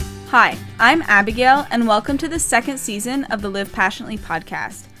Hi, I'm Abigail, and welcome to the second season of the Live Passionately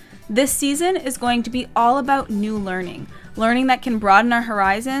podcast. This season is going to be all about new learning that can broaden our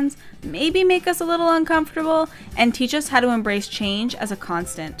horizons, maybe make us a little uncomfortable, and teach us how to embrace change as a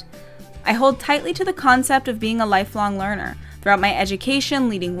constant. I hold tightly to the concept of being a lifelong learner. Throughout my education,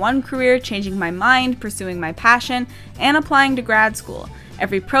 leading one career, changing my mind, pursuing my passion, and applying to grad school.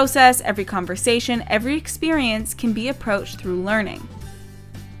 Every process, every conversation, every experience can be approached through learning.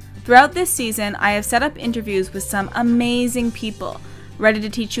 Throughout this season, I have set up interviews with some amazing people, ready to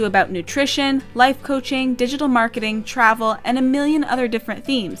teach you about nutrition, life coaching, digital marketing, travel, and a million other different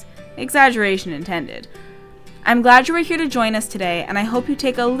themes, exaggeration intended. I'm glad you are here to join us today, and I hope you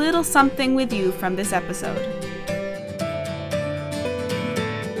take a little something with you from this episode.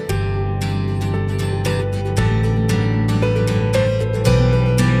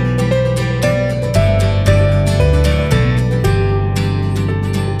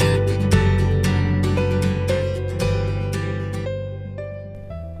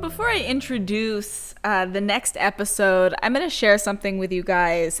 Before I introduce the next episode, I'm going to share something with you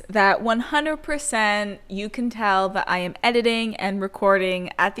guys that 100% you can tell that I am editing and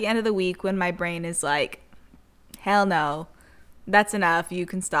recording at the end of the week when my brain is like, hell no, that's enough, you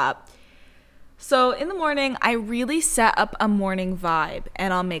can stop. So in the morning, I really set up a morning vibe,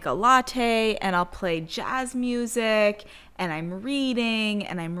 and I'll make a latte and I'll play jazz music and I'm reading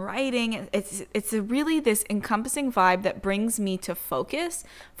and I'm writing. It's really this encompassing vibe that brings me to focus.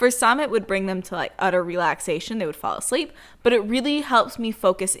 For some, it would bring them to like utter relaxation. They would fall asleep, but it really helps me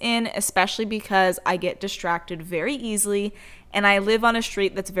focus in, especially because I get distracted very easily and I live on a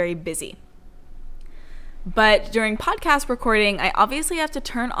street that's very busy. But during podcast recording, I obviously have to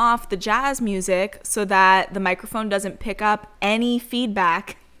turn off the jazz music so that the microphone doesn't pick up any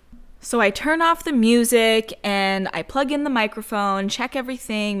feedback. So I turn off the music and I plug in the microphone, check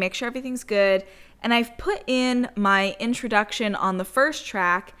everything, make sure everything's good. And I've put in my introduction on the first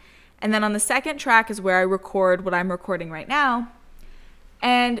track. And then on the second track is where I record what I'm recording right now.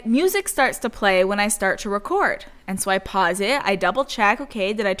 And music starts to play when I start to record. And so I pause it, I double check,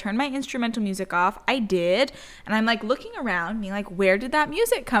 okay, did I turn my instrumental music off? I did. And I'm like looking around, being like, where did that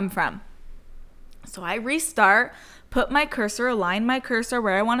music come from? So I restart, put my cursor, align my cursor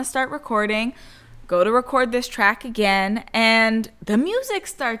where I want to start recording, go to record this track again, and the music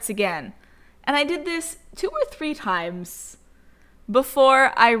starts again. And I did this 2 or 3 times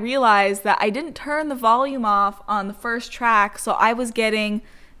before I realized that I didn't turn the volume off on the first track, so I was getting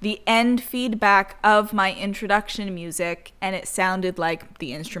the end feedback of my introduction music, and it sounded like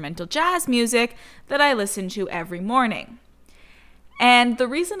the instrumental jazz music that I listen to every morning. And the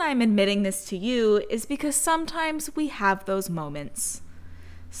reason I'm admitting this to you is because sometimes we have those moments.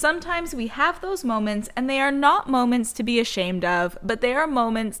 Sometimes we have those moments, and they are not moments to be ashamed of, but they are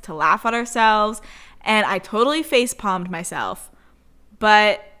moments to laugh at ourselves, and I totally face-palmed myself.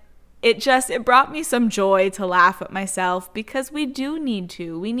 But it brought me some joy to laugh at myself because we need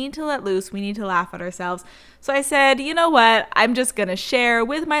to let loose. We need to laugh at ourselves. So I said, you know what? I'm just going to share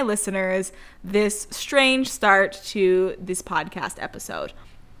with my listeners this strange start to this podcast episode.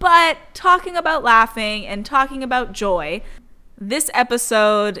 But talking about laughing and talking about joy, this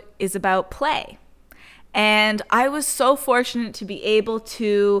episode is about play. And I was so fortunate to be able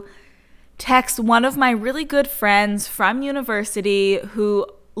to text one of my really good friends from university who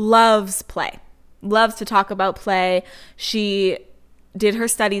loves play, loves to talk about play. She did her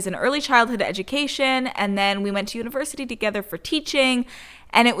studies in early childhood education, and then we went to university together for teaching,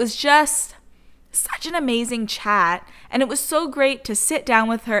 and it was just such an amazing chat. And it was so great to sit down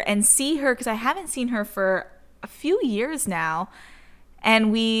with her and see her, because I haven't seen her for a few years now,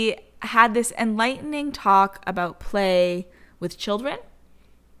 and we had this enlightening talk about play with children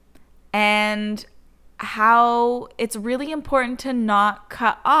and how it's really important to not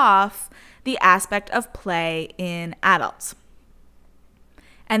cut off the aspect of play in adults.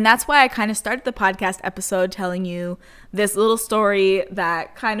 And that's why I kind of started the podcast episode telling you this little story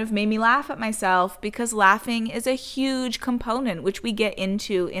that kind of made me laugh at myself, because laughing is a huge component, which we get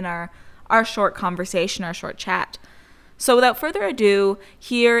into in our short conversation, our short chat. So without further ado,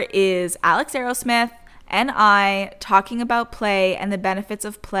 here is Alex Arrowsmith and I talking about play and the benefits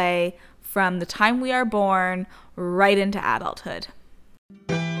of play from the time we are born right into adulthood.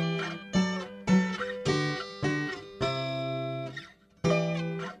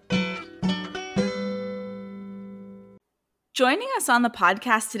 Joining us on the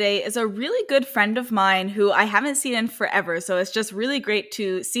podcast today is a really good friend of mine who I haven't seen in forever, so it's just really great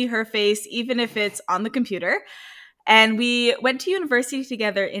to see her face, even if it's on the computer. And we went to university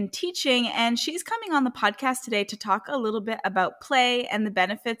together in teaching, and she's coming on the podcast today to talk a little bit about play and the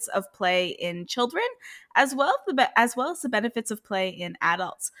benefits of play in children, as well as the benefits of play in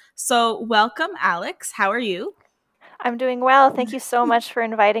adults. So, welcome, Alex. How are you? I'm doing well. Thank you so much for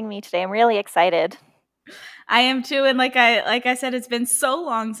inviting me today. I'm really excited. I am too, and like I said, it's been so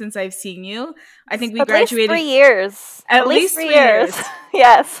long since I've seen you. I think we At least graduated 3 years. At at least least three 3 years. years.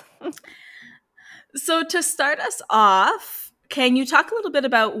 Yes. So to start us off, can you talk a little bit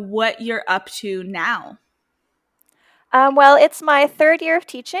about what you're up to now? Well, it's my third year of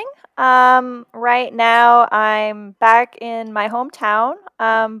teaching. Right now, I'm back in my hometown.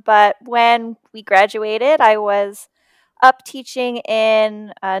 But when we graduated, I was up teaching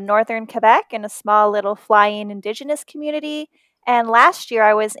in northern Quebec in a small little fly-in Indigenous community. And last year,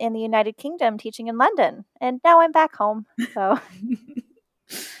 I was in the United Kingdom teaching in London. And now I'm back home. So.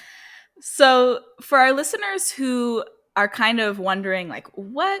 So for our listeners who are kind of wondering, like,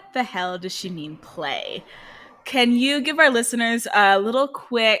 what the hell does she mean play? Can you give our listeners a little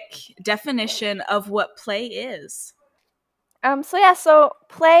quick definition of what play is? So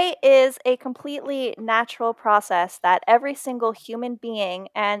play is a completely natural process that every single human being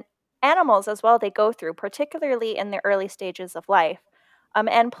and animals as well they go through, particularly in the early stages of life.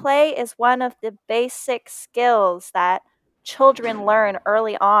 And play is one of the basic skills that children learn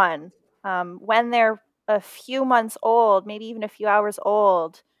early on. When they're a few months old, maybe even a few hours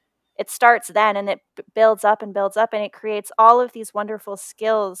old, it starts then and it builds up and it creates all of these wonderful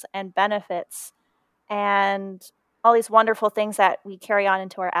skills and benefits and all these wonderful things that we carry on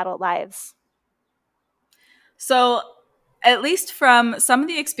into our adult lives. So, at least from some of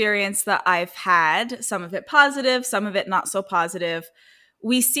the experience that I've had, some of it positive, some of it not so positive,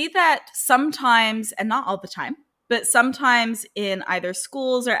 we see that sometimes, and not all the time, but sometimes in either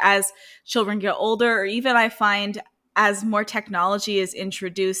schools or as children get older, or even I find as more technology is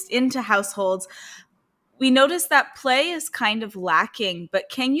introduced into households, we notice that play is kind of lacking. But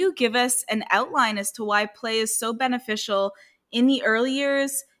can you give us an outline as to why play is so beneficial in the early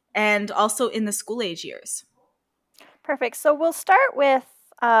years and also in the school age years? Perfect. So we'll start with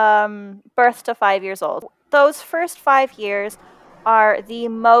birth to 5 years old. Those first 5 years are the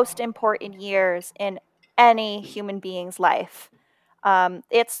most important years in any human being's life.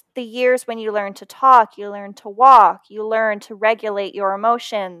 It's the years when you learn to talk, you learn to walk, you learn to regulate your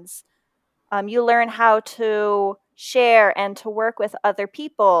emotions, you learn how to share and to work with other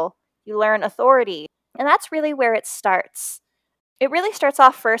people, you learn authority. And that's really where it starts. It really starts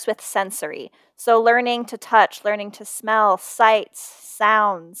off first with sensory. So, learning to touch, learning to smell, sights,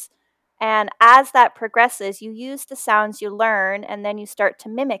 sounds. And as that progresses, you use the sounds you learn and then you start to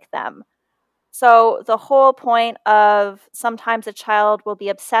mimic them. So, the whole point of sometimes a child will be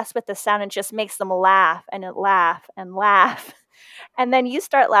obsessed with the sound and just makes them laugh and laugh and laugh. And then you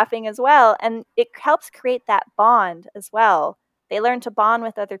start laughing as well. And it helps create that bond as well. They learn to bond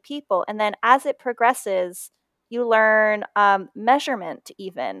with other people. And then as it progresses, you learn measurement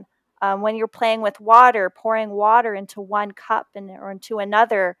even. When you're playing with water, pouring water into one cup or into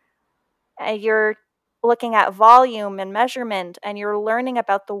another, you're looking at volume and measurement, and you're learning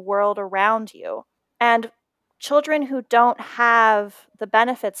about the world around you. And children who don't have the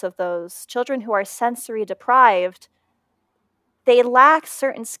benefits of those, children who are sensory deprived, they lack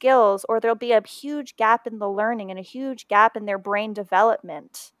certain skills, or there'll be a huge gap in the learning and a huge gap in their brain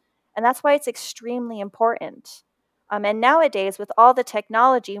development. And that's why it's extremely important. And nowadays, with all the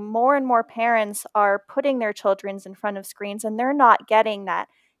technology, more and more parents are putting their children in front of screens and they're not getting that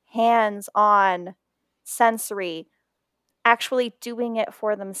hands on sensory, actually doing it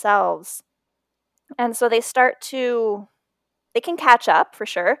for themselves. And so they can catch up for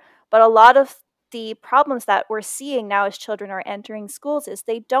sure, but a lot of the problems that we're seeing now as children are entering schools is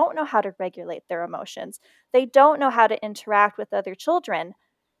they don't know how to regulate their emotions. They don't know how to interact with other children.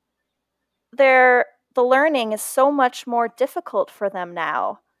 The learning is so much more difficult for them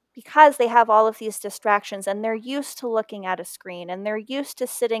now because they have all of these distractions and they're used to looking at a screen and they're used to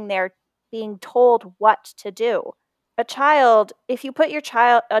sitting there being told what to do. If you put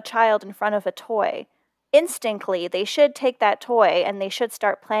a child in front of a toy, instinctively they should take that toy and they should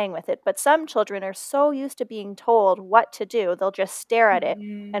start playing with it. But some children are so used to being told what to do, they'll just stare at it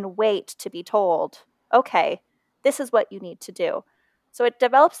Mm. and wait to be told, okay, this is what you need to do. So it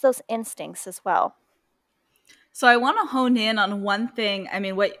develops those instincts as well. So I want to hone in on one thing. I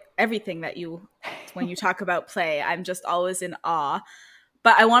mean, everything that when you talk about play, I'm just always in awe.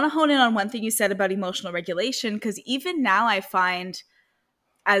 But I want to hone in on one thing you said about emotional regulation, because even now I find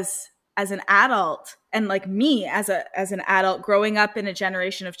as an adult, and like me as an adult growing up in a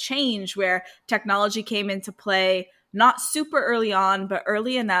generation of change where technology came into play not super early on, but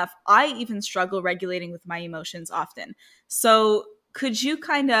early enough. I even struggle regulating with my emotions often. So, could you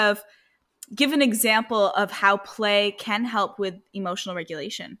kind of give an example of how play can help with emotional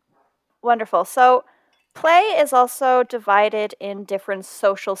regulation? Wonderful. So, play is also divided in different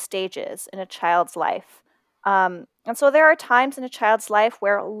social stages in a child's life. And so, there are times in a child's life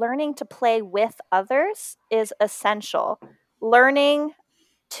where learning to play with others is essential. Learning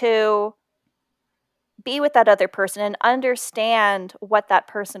to be with that other person and understand what that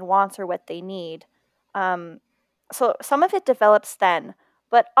person wants or what they need. Um, so some of it develops then,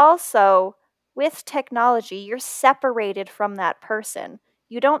 but also with technology, you're separated from that person.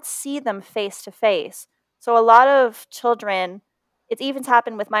 You don't see them face to face. So a lot of children, it's even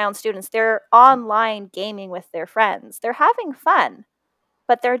happened with my own students, they're online gaming with their friends. They're having fun,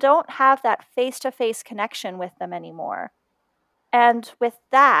 but they don't have that face to face connection with them anymore. And with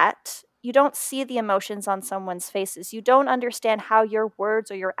that, you don't see the emotions on someone's faces. You don't understand how your words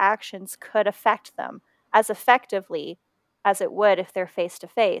or your actions could affect them as effectively as it would if they're face to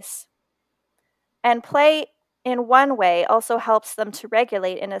face. And play, in one way, also helps them to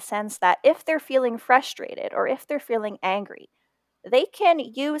regulate in a sense that if they're feeling frustrated or if they're feeling angry, they can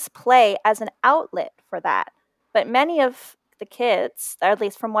use play as an outlet for that. But many of the kids, at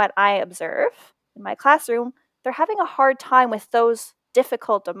least from what I observe in my classroom, they're having a hard time with those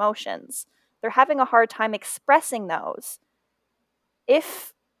difficult emotions. They're having a hard time expressing those.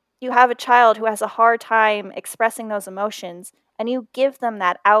 If you have a child who has a hard time expressing those emotions and you give them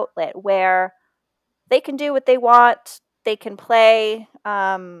that outlet where they can do what they want, they can play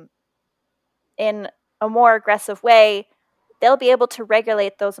in a more aggressive way, they'll be able to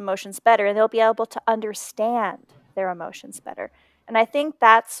regulate those emotions better and they'll be able to understand their emotions better. And I think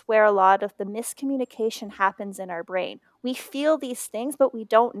that's where a lot of the miscommunication happens in our brain. We feel these things, but we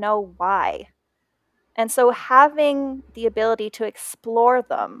don't know why. And so having the ability to explore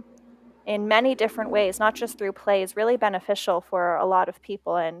them in many different ways, not just through play, is really beneficial for a lot of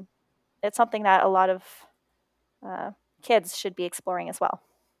people. And it's something that a lot of uh, kids should be exploring as well.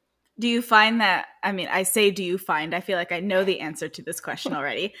 Do you find that, I mean, I say, do you find, I feel like I know the answer to this question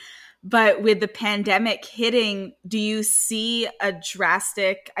already, but with the pandemic hitting, do you see a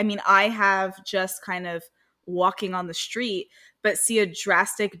drastic, I mean, I have just kind of walking on the street, but see a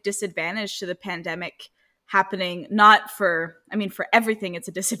drastic disadvantage to the pandemic happening, not for, I mean, for everything it's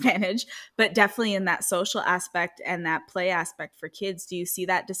a disadvantage, but definitely in that social aspect and that play aspect for kids. Do you see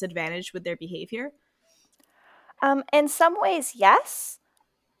that disadvantage with their behavior? In some ways, yes.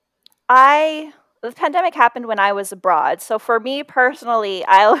 The pandemic happened when I was abroad. So for me personally,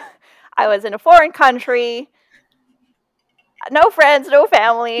 I was in a foreign country, no friends, no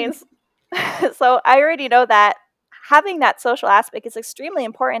families. So I already know that having that social aspect is extremely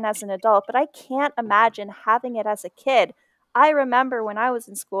important as an adult, but I can't imagine having it as a kid. I remember when I was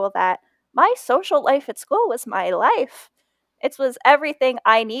in school that my social life at school was my life. It was everything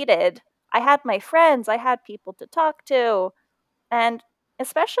I needed. I had my friends, I had people to talk to, and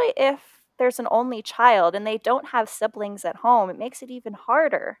especially if there's an only child and they don't have siblings at home, it makes it even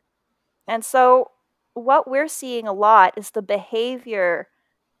harder. And so, what we're seeing a lot is the behavior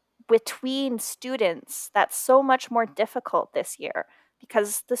between students that's so much more difficult this year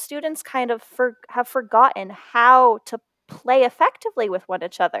because the students kind of have forgotten how to play effectively with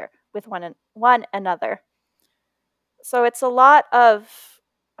one another. So it's a lot of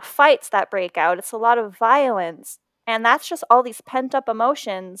fights that break out. It's a lot of violence, and that's just all these pent up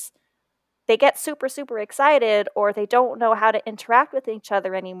emotions. They get super, super excited, or they don't know how to interact with each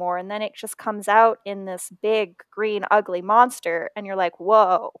other anymore. And then it just comes out in this big, green, ugly monster. And you're like,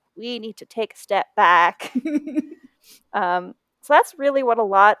 whoa, we need to take a step back. So that's really what a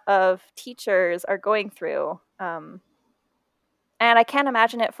lot of teachers are going through. And I can't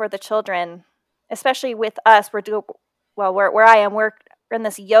imagine it for the children, especially with us. Where I am, we're in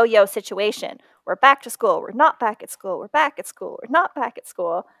this yo-yo situation. We're back to school. We're not back at school. We're back at school. We're not back at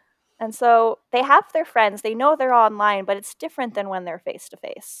school. And so they have their friends, they know they're online, but it's different than when they're face to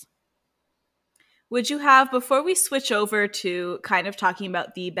face. Would you have, before we switch over to kind of talking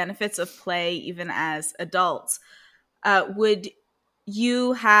about the benefits of play even as adults, would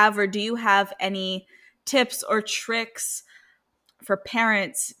you have or do you have any tips or tricks for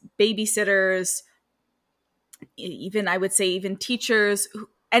parents, babysitters, even I would say even teachers,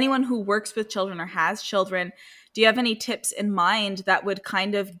 anyone who works with children or has children? Do you have any tips in mind that would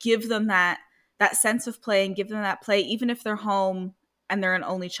kind of give them that sense of play and give them that play even if they're home and they're an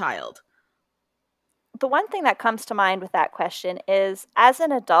only child? The one thing that comes to mind with that question is as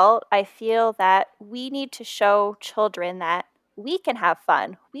an adult, I feel that we need to show children that we can have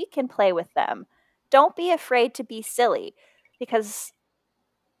fun, we can play with them. don't be afraid to be silly, because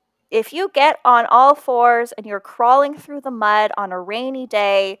if you get on all fours and you're crawling through the mud on a rainy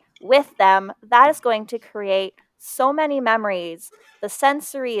day with them, that is going to create so many memories. The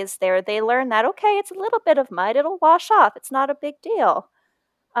sensory is there. They learn that, okay, it's a little bit of mud, it'll wash off, it's not a big deal.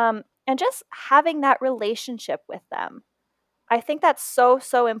 And just having that relationship with them, I think that's so,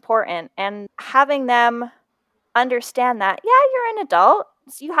 so important. And having them understand that, yeah, you're an adult,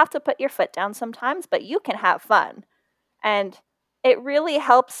 so you have to put your foot down sometimes, but you can have fun. And it really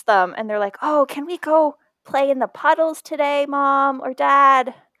helps them. And they're like, oh, can we go play in the puddles today, mom or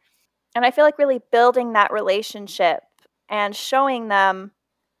dad? And I feel like really building that relationship and showing them,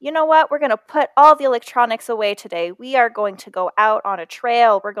 you know what, we're going to put all the electronics away today. We are going to go out on a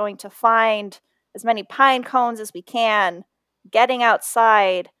trail. We're going to find as many pine cones as we can, getting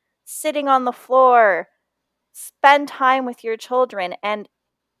outside, sitting on the floor, spend time with your children and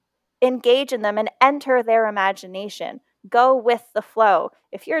engage in them and enter their imagination. Go with the flow.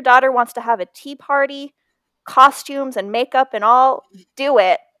 If your daughter wants to have a tea party, costumes and makeup and all, do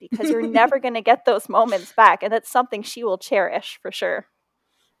it, because you're never going to get those moments back. And that's something she will cherish for sure.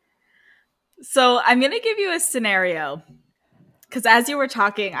 So I'm going to give you a scenario, because as you were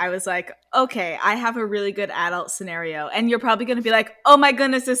talking, I was like, okay, I have a really good adult scenario. And you're probably going to be like, oh my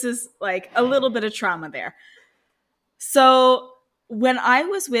goodness, this is like a little bit of trauma there. So when I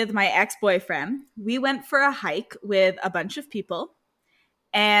was with my ex-boyfriend, we went for a hike with a bunch of people.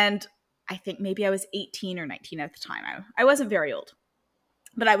 And I think maybe I was 18 or 19 at the time. I wasn't very old,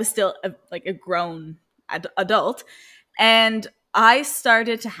 but I was still a grown adult. And I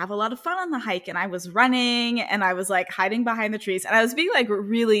started to have a lot of fun on the hike, and I was running and I was like hiding behind the trees and I was being like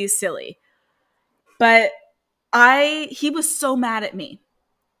really silly. But he was so mad at me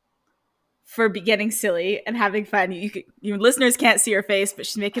for getting silly and having fun. You listeners can't see her face, but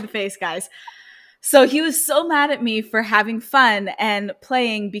she's making the face, guys. So he was so mad at me for having fun and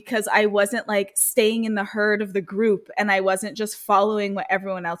playing because I wasn't like staying in the herd of the group and I wasn't just following what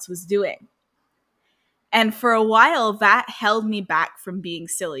everyone else was doing. And for a while, that held me back from being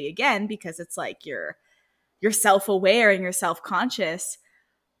silly again, because it's like you're self-aware and you're self-conscious.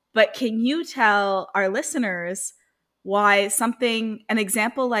 But can you tell our listeners why an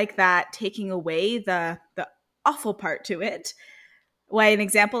example like that, taking away the awful part to it, why an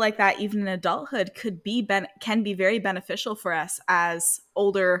example like that, even in adulthood, can be very beneficial for us as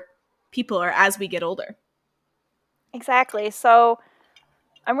older people or as we get older? Exactly. So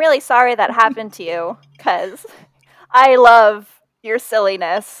I'm really sorry that happened to you, because I love your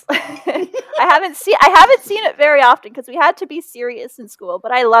silliness. I haven't seen it very often because we had to be serious in school,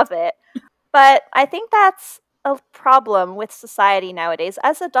 but I love it. But I think that's a problem with society nowadays.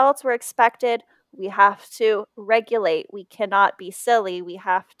 As adults, we have to regulate. We cannot be silly. We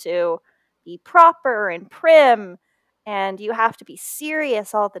have to be proper and prim, and you have to be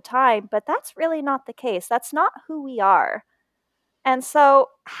serious all the time. But that's really not the case. That's not who we are. And so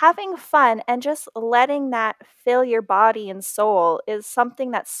having fun and just letting that fill your body and soul is something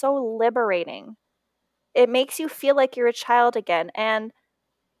that's so liberating. It makes you feel like you're a child again. And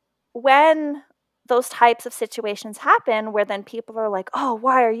when those types of situations happen where then people are like, oh,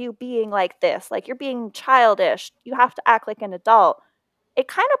 why are you being like this? Like, you're being childish. You have to act like an adult. It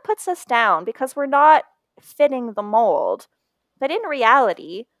kind of puts us down because we're not fitting the mold. But in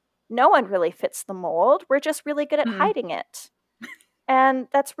reality, no one really fits the mold. We're just really good at hiding it. And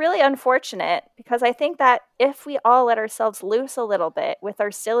that's really unfortunate, because I think that if we all let ourselves loose a little bit with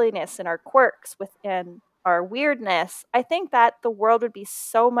our silliness and our quirks and our weirdness, I think that the world would be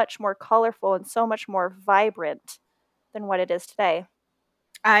so much more colorful and so much more vibrant than what it is today.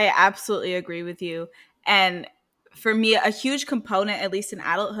 I absolutely agree with you. And for me, a huge component, at least in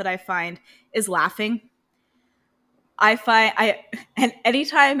adulthood, I find, is laughing. And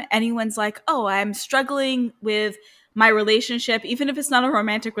anytime anyone's like, oh, I'm struggling with my relationship, even if it's not a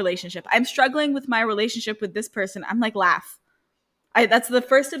romantic relationship, I'm struggling with my relationship with this person, I'm like, laugh. That's the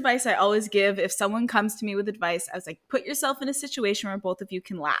first advice I always give. If someone comes to me with advice, I was like, put yourself in a situation where both of you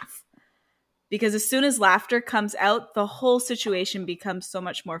can laugh. Because as soon as laughter comes out, the whole situation becomes so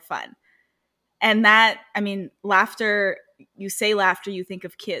much more fun. And laughter, you say laughter, you think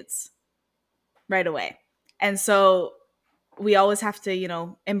of kids right away. And so we always have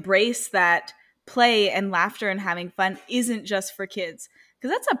to, embrace that play and laughter and having fun isn't just for kids.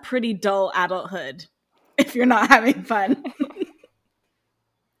 Because that's a pretty dull adulthood if you're not having fun.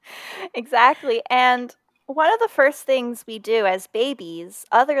 Exactly. And one of the first things we do as babies,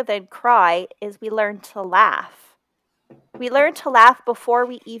 other than cry, is we learn to laugh. We learn to laugh before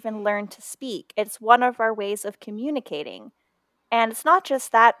we even learn to speak. It's one of our ways of communicating. And it's not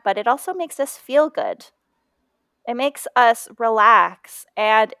just that, but it also makes us feel good. It makes us relax.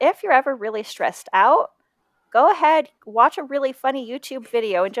 And if you're ever really stressed out, go ahead, watch a really funny YouTube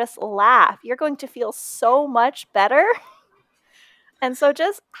video and just laugh. You're going to feel so much better. And so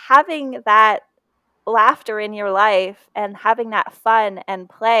just having that laughter in your life and having that fun and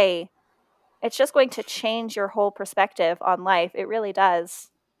play, it's just going to change your whole perspective on life. It really does.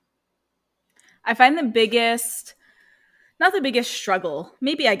 I find the biggest, not the biggest struggle,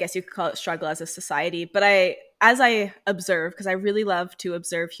 maybe I guess you could call it struggle as a society, but as I observe, because I really love to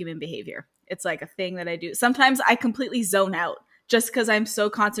observe human behavior. It's like a thing that I do. Sometimes I completely zone out just because I'm so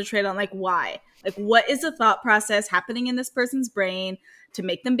concentrated on like why. Like what is the thought process happening in this person's brain to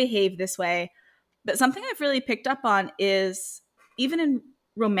make them behave this way? But something I've really picked up on is even in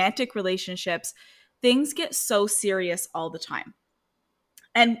romantic relationships, things get so serious all the time.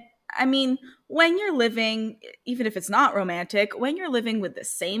 And I mean, when you're living, even if it's not romantic, when you're living with the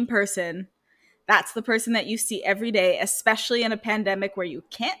same person, that's the person that you see every day, especially in a pandemic where you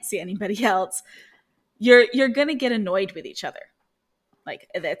can't see anybody else, you're going to get annoyed with each other. Like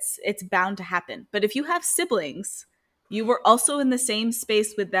it's bound to happen. But if you have siblings, you were also in the same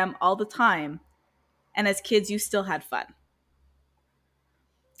space with them all the time, and as kids you still had fun.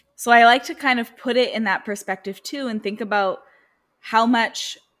 So I like to kind of put it in that perspective too and think about how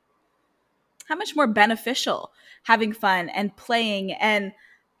much more beneficial having fun and playing, and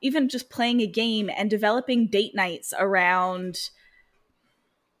even just playing a game and developing date nights around,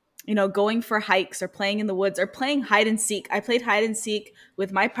 going for hikes or playing in the woods or playing hide and seek. I played hide and seek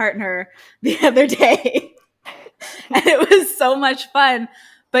with my partner the other day and it was so much fun.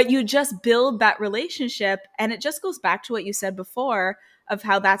 But you just build that relationship, and it just goes back to what you said before of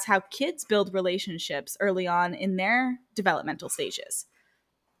how that's how kids build relationships early on in their developmental stages.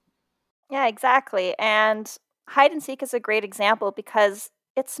 Yeah, exactly. And hide and seek is a great example because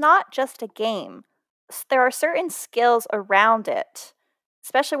it's not just a game. There are certain skills around it,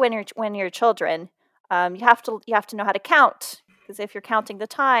 especially when you're children. You have to know how to count, because if you're counting the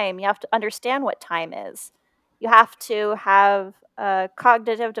time, you have to understand what time is. You have to have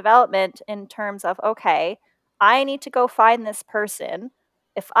cognitive development in terms of, okay, I need to go find this person.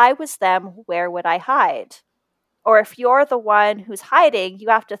 If I was them, where would I hide? Or if you're the one who's hiding, you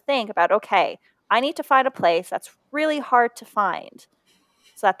have to think about, okay, I need to find a place that's really hard to find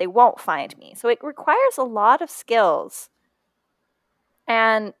so that they won't find me. So it requires a lot of skills.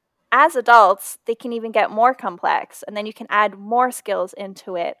 And as adults, they can even get more complex, and then you can add more skills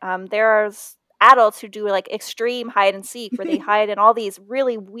into it. There's adults who do like extreme hide and seek where they hide in all these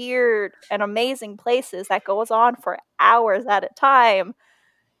really weird and amazing places that goes on for hours at a time.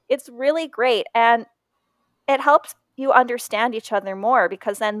 It's really great. And it helps you understand each other more,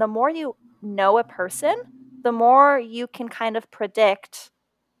 because then the more you know a person, the more you can kind of predict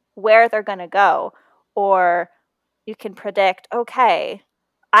where they're going to go. Or you can predict, okay,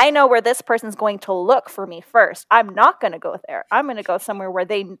 I know where this person's going to look for me first. I'm not going to go there. I'm going to go somewhere where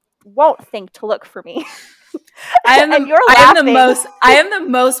they won't think to look for me. And you're laughing. I am the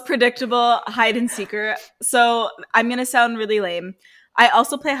most predictable hide and seeker. So I'm going to sound really lame. I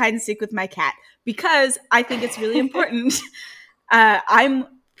also play hide and seek with my cat because I think it's really important. I'm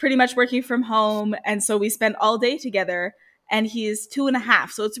pretty much working from home, and so we spend all day together, and he's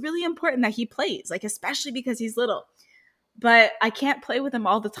 2.5. So it's really important that he plays, like especially because he's little. But I can't play with him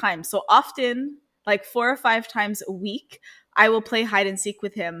all the time. So often, like 4 or 5 times a week, I will play hide and seek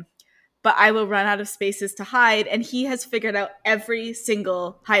with him, but I will run out of spaces to hide, and he has figured out every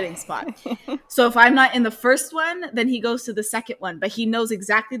single hiding spot. So if I'm not in the first one, then he goes to the second one, but he knows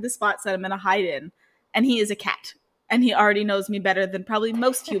exactly the spots that I'm going to hide in, and he is a cat, and he already knows me better than probably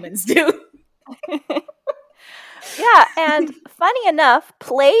most humans do. Yeah, and funny enough,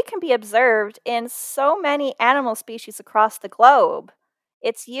 play can be observed in so many animal species across the globe.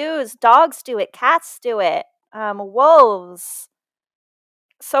 It's used, dogs do it, cats do it, wolves,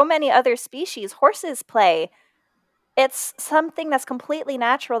 so many other species, horses play. It's something that's completely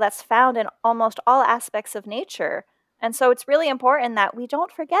natural, that's found in almost all aspects of nature. And so it's really important that we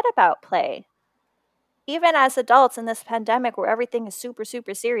don't forget about play. Even as adults in this pandemic where everything is super,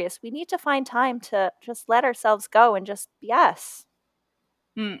 super serious, we need to find time to just let ourselves go and just be us.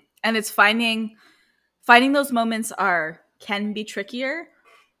 And it's finding those moments can be trickier,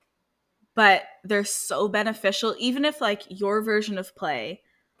 but they're so beneficial. Even if like your version of play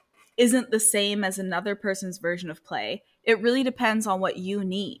isn't the same as another person's version of play, it really depends on what you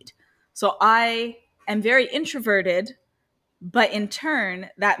need. So I am very introverted, but in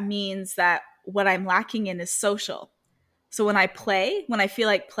turn, that means that what I'm lacking in is social. So when I feel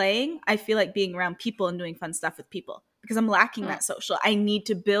like playing, I feel like being around people and doing fun stuff with people because I'm lacking that social. I need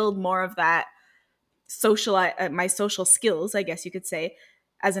to build more of that my social skills, I guess you could say,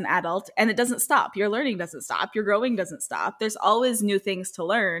 as an adult. And it doesn't stop. Your learning doesn't stop. Your growing doesn't stop. There's always new things to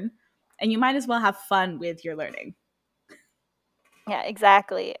learn, and you might as well have fun with your learning. Yeah,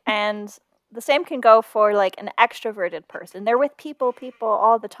 exactly. And the same can go for like an extroverted person. They're with people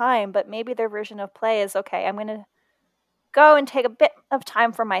all the time, but maybe their version of play is, okay, I'm going to go and take a bit of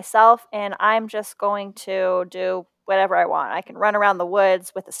time for myself, and I'm just going to do whatever I want. I can run around the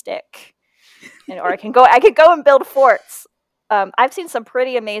woods with a stick, or I could go and build forts. I've seen some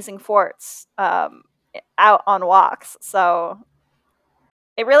pretty amazing forts out on walks. So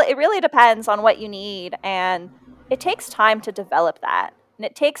it really depends on what you need, and it takes time to develop that, and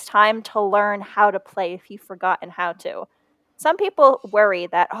it takes time to learn how to play if you've forgotten how to. Some people worry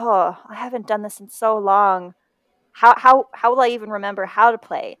that, oh, I haven't done this in so long. How will I even remember how to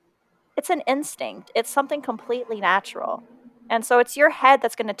play? It's an instinct. It's something completely natural. And so it's your head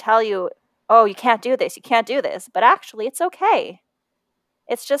that's going to tell you, oh, you can't do this, you can't do this. But actually, it's okay.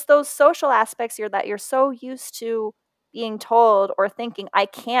 It's just those social aspects that you're so used to being told or thinking, I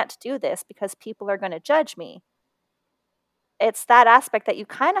can't do this because people are going to judge me. It's that aspect that you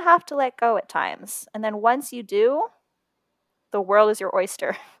kind of have to let go at times. And then once you do, the world is your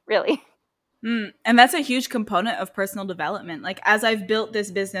oyster, really. And that's a huge component of personal development. Like, as I've built this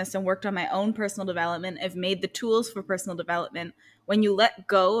business and worked on my own personal development, I've made the tools for personal development. When you let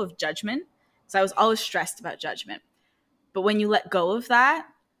go of judgment, so I was always stressed about judgment, but when you let go of that,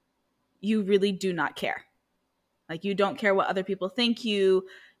 you really do not care. Like, you don't care what other people think. You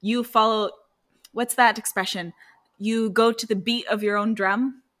follow, what's that expression? You go to the beat of your own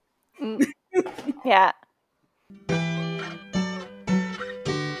drum. Yeah.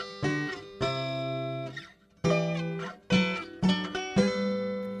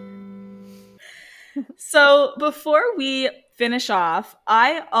 So before we finish off,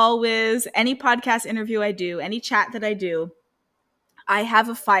 any podcast interview I do, any chat that I do, I have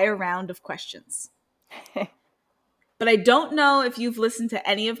a fire round of questions. But I don't know if you've listened to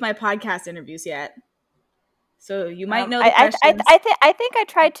any of my podcast interviews yet. So you might know the questions. I think I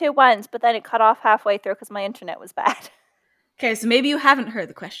tried to once, but then it cut off halfway through because my internet was bad. Okay, so maybe you haven't heard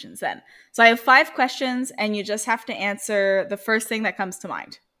the questions then. So I have 5 questions, and you just have to answer the first thing that comes to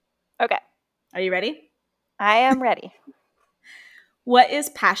mind. Okay. Are you ready? I am ready. What is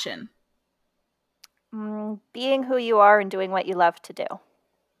passion? Being who you are and doing what you love to do.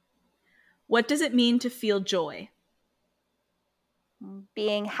 What does it mean to feel joy?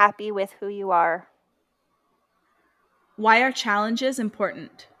 Being happy with who you are. Why are challenges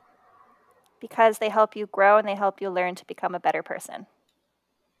important? Because they help you grow and they help you learn to become a better person.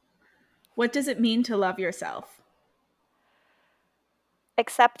 What does it mean to love yourself?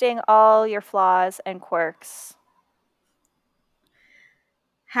 Accepting all your flaws and quirks.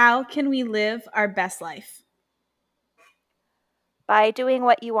 How can we live our best life? By doing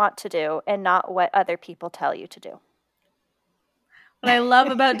what you want to do and not what other people tell you to do. What I love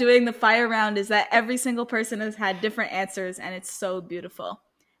about doing the fire round is that every single person has had different answers, and it's so beautiful.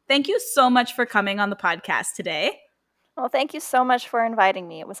 Thank you so much for coming on the podcast today. Well, thank you so much for inviting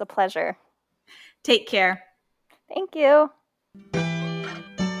me. It was a pleasure. Take care. Thank you.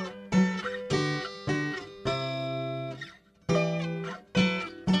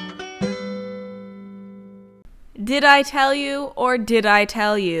 Did I tell you, or did I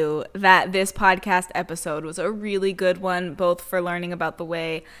tell you, that this podcast episode was a really good one, both for learning about the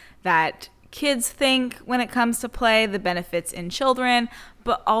way that kids think when it comes to play, the benefits in children,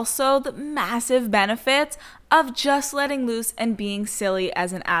 but also the massive benefits of just letting loose and being silly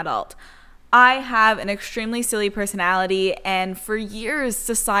as an adult. I have an extremely silly personality, and for years,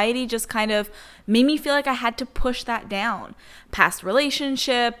 society just kind of made me feel like I had to push that down. Past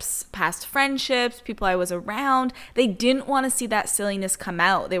relationships, past friendships, people I was around, they didn't want to see that silliness come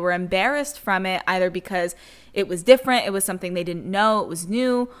out. They were embarrassed from it, either because it was different, it was something they didn't know, it was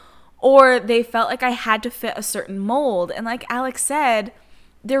new, or they felt like I had to fit a certain mold. And like Alex said,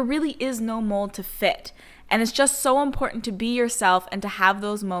 there really is no mold to fit. And it's just so important to be yourself and to have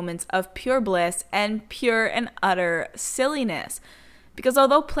those moments of pure bliss and pure and utter silliness. Because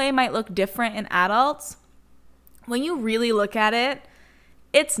although play might look different in adults, when you really look at it,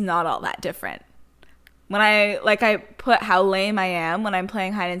 it's not all that different. When I put how lame I am when I'm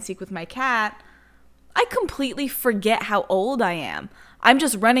playing hide and seek with my cat, I completely forget how old I am. I'm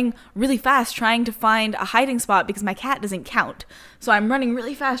just running really fast trying to find a hiding spot because my cat doesn't count. So I'm running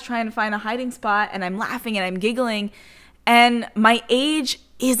really fast trying to find a hiding spot, and I'm laughing and I'm giggling, and my age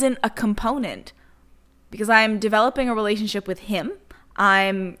isn't a component. because I'm developing a relationship with him.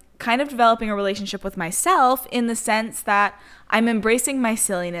 I'm kind of developing a relationship with myself in the sense that I'm embracing my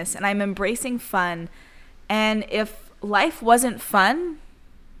silliness and I'm embracing fun. And if life wasn't fun,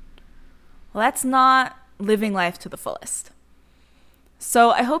 well, that's not living life to the fullest.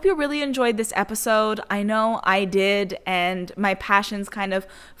 So I hope you really enjoyed this episode. I know I did, and my passions kind of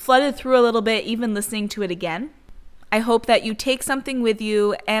flooded through a little bit, even listening to it again. I hope that you take something with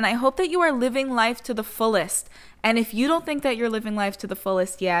you, and I hope that you are living life to the fullest. And if you don't think that you're living life to the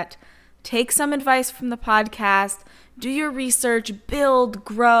fullest yet, take some advice from the podcast, do your research, build,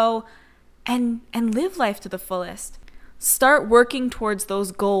 grow, and live life to the fullest. Start working towards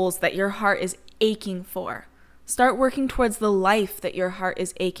those goals that your heart is aching for. Start working towards the life that your heart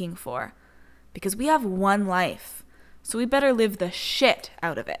is aching for. Because we have one life, so we better live the shit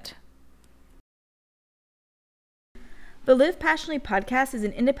out of it. The Live Passionately podcast is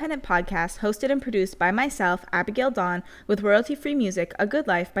an independent podcast hosted and produced by myself, Abigail Dawn, with royalty-free music, A Good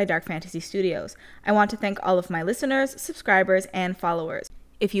Life by Dark Fantasy Studios. I want to thank all of my listeners, subscribers, and followers.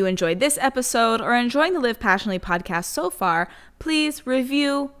 If you enjoyed this episode or are enjoying the Live Passionately podcast so far, please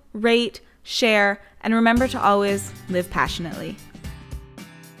review, rate, share, and remember to always live passionately.